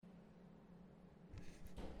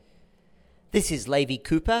This is Levi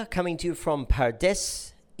Cooper coming to you from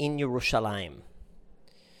Pardes in Yerushalayim.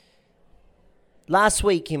 Last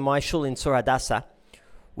week in my shul in Tzur Hadassah,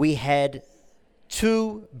 we had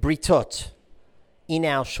 2 britot in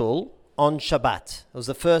our shul on Shabbat. It was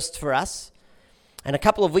the first for us. And a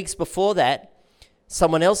couple of weeks before that,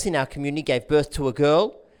 someone else in our community gave birth to a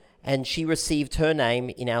girl, and she received her name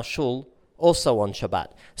in our shul also on Shabbat.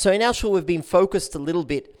 So in our shul, we've been focused a little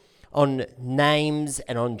bit on names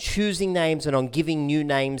and on choosing names and on giving new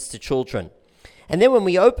names to children. And then when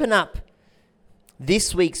we open up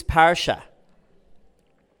this week's parasha,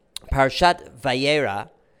 Parashat Vayera,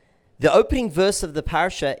 the opening verse of the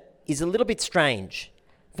parasha is a little bit strange.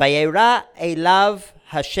 Vayera elav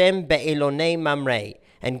Hashem be'elonei Mamre.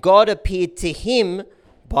 And God appeared to him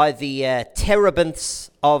by the terebinths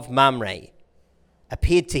of Mamre.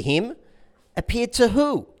 Appeared to him? Appeared to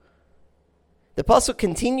who? The Pasuk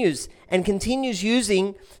continues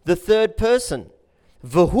using the third person.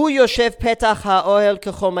 V'hu yoshev petach ha'ohel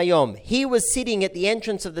kechol mayom. He was sitting at the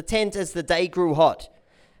entrance of the tent as the day grew hot.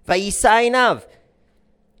 Vayisa einav.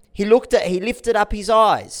 He lifted up his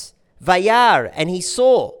eyes. Vayar, and he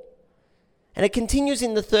saw. And it continues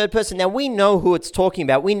in the third person. Now we know who it's talking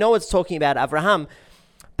about. We know it's talking about Abraham.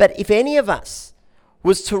 But if any of us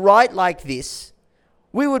was to write like this,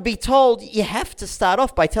 we would be told you have to start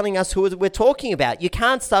off by telling us who we're talking about. You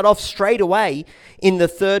can't start off straight away in the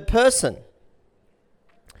third person.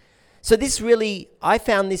 So I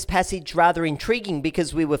found this passage rather intriguing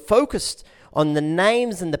because we were focused on the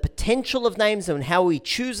names and the potential of names and how we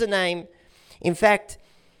choose a name. In fact,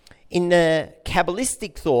 in the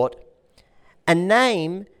Kabbalistic thought, a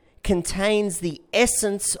name contains the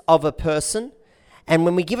essence of a person. And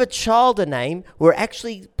when we give a child a name, we're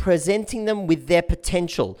actually presenting them with their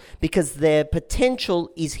potential because their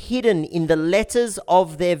potential is hidden in the letters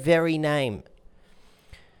of their very name.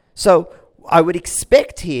 So I would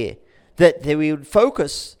expect here that we would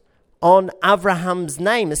focus on Avraham's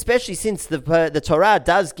name, especially since the Torah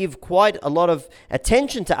does give quite a lot of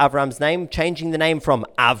attention to Avraham's name, changing the name from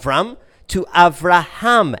Avram to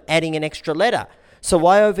Avraham, adding an extra letter. So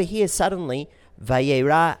why over here suddenly,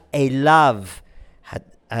 Vayera elav,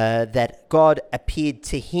 that God appeared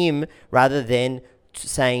to him rather than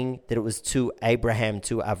saying that it was to Abraham,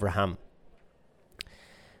 to Avraham?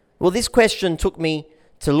 Well, this question took me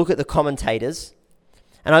to look at the commentators,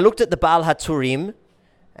 and I looked at the Baal HaTurim,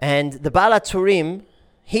 and the Baal HaTurim,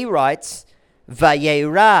 he writes,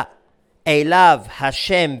 Vayera elav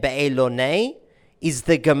Hashem be'elonei is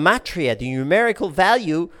the gematria, the numerical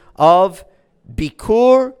value of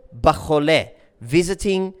bikur b'choleh,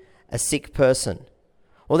 visiting a sick person.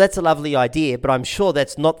 Well, that's a lovely idea, but I'm sure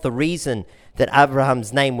that's not the reason that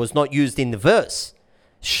Abraham's name was not used in the verse.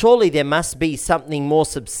 Surely there must be something more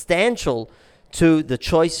substantial to the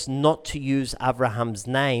choice not to use Abraham's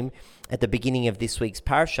name at the beginning of this week's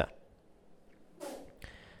parasha.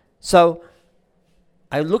 So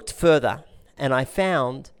I looked further and I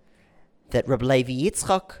found that Reb Levi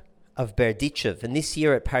Yitzchak of Berdichev, and this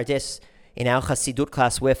year at Pardes in our Chassidut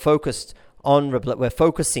class, we're focusing on Reb Levi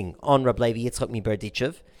Yitzchak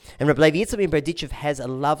Berdichev, and Reb Levi Yitzchak Berdichev has a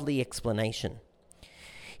lovely explanation.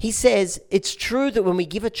 He says it's true that when we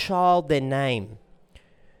give a child their name,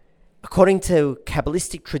 according to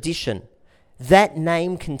Kabbalistic tradition, that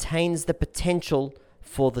name contains the potential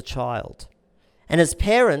for the child. And as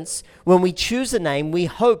parents, when we choose a name, we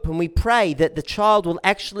hope and we pray that the child will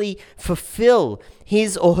actually fulfill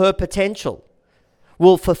his or her potential,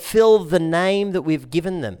 will fulfill the name that we've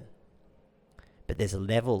given them. But there's a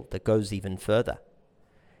level that goes even further.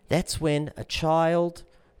 That's when a child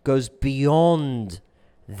goes beyond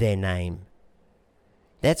their name.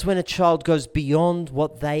 That's when a child goes beyond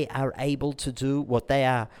what they are able to do,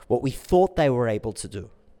 what we thought they were able to do.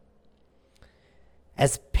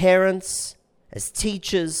 As parents, as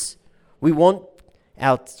teachers, we want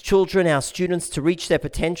our children, our students to reach their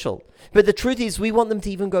potential. But the truth is, we want them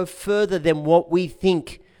to even go further than what we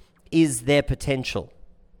think is their potential.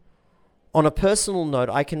 On a personal note,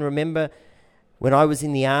 I can remember when I was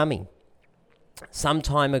in the army some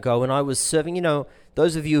time ago, when I was serving,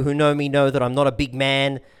 those of you who know me know that I'm not a big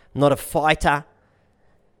man, I'm not a fighter,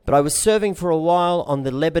 but I was serving for a while on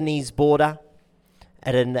the Lebanese border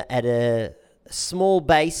at a small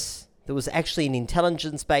base. There was actually an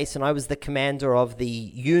intelligence base, and I was the commander of the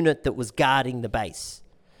unit that was guarding the base.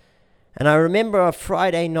 And I remember a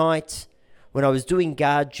Friday night when I was doing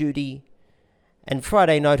guard duty, and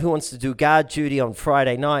Friday night, who wants to do guard duty on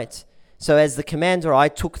Friday night? So as the commander, I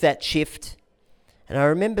took that shift, and I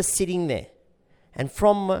remember sitting there, and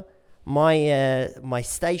from my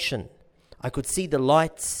station, I could see the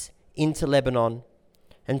lights into Lebanon,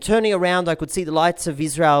 And turning around, I could see the lights of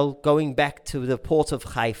Israel going back to the port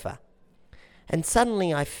of Haifa. And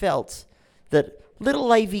suddenly I felt that little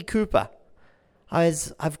Levi Cooper,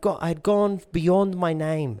 I'd gone beyond my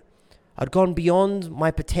name. I'd gone beyond my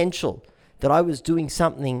potential, that I was doing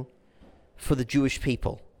something for the Jewish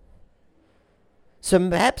people. So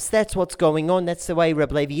perhaps that's what's going on. That's the way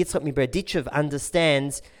Rabbi Levi Yitzchak Miberditchev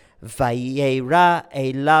understands Vayera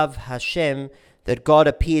Elav Hashem, that God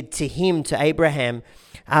appeared to him, to Abraham,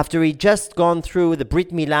 after he'd just gone through the Brit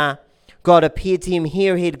Milah. God appeared to him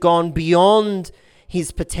here. He had gone beyond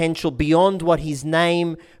his potential, beyond what his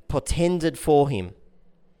name portended for him.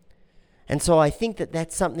 And so I think that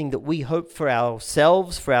that's something that we hope for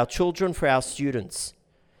ourselves, for our children, for our students,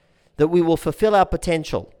 that we will fulfill our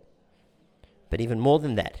potential. But even more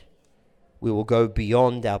than that, we will go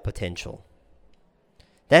beyond our potential.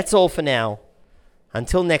 That's all for now.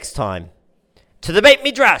 Until next time, to the Beit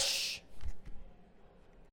Midrash!